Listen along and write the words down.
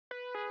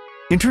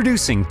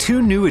Introducing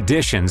two new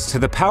additions to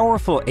the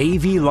powerful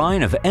AV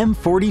line of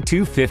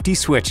M4250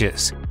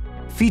 switches,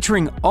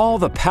 featuring all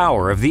the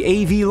power of the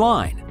AV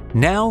line,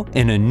 now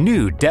in a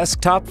new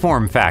desktop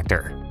form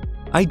factor.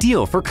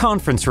 Ideal for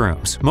conference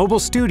rooms, mobile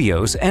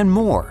studios, and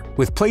more,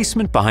 with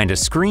placement behind a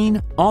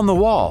screen, on the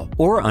wall,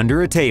 or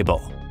under a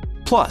table.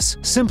 Plus,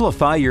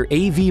 simplify your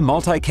AV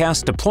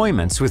multicast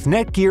deployments with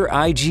NETGEAR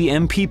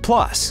IGMP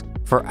Plus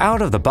for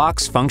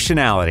out-of-the-box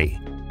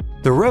functionality.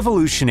 The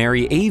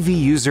revolutionary AV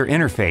user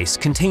interface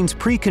contains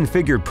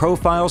pre-configured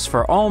profiles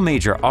for all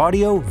major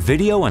audio,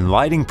 video, and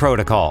lighting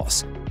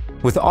protocols.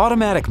 With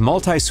automatic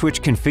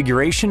multi-switch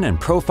configuration and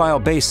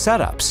profile-based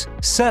setups,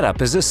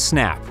 setup is a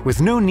snap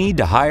with no need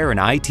to hire an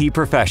IT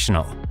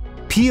professional.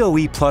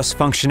 PoE Plus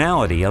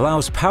functionality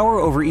allows Power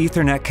over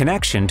Ethernet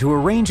connection to a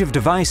range of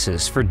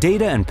devices for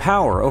data and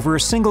power over a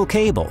single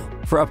cable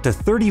for up to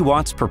 30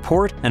 watts per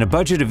port and a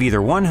budget of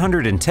either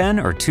 110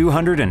 or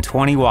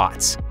 220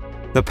 watts.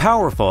 The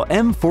powerful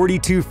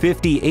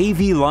M4250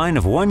 AV line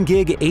of 1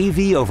 gig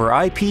AV over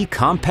IP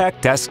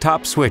compact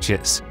desktop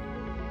switches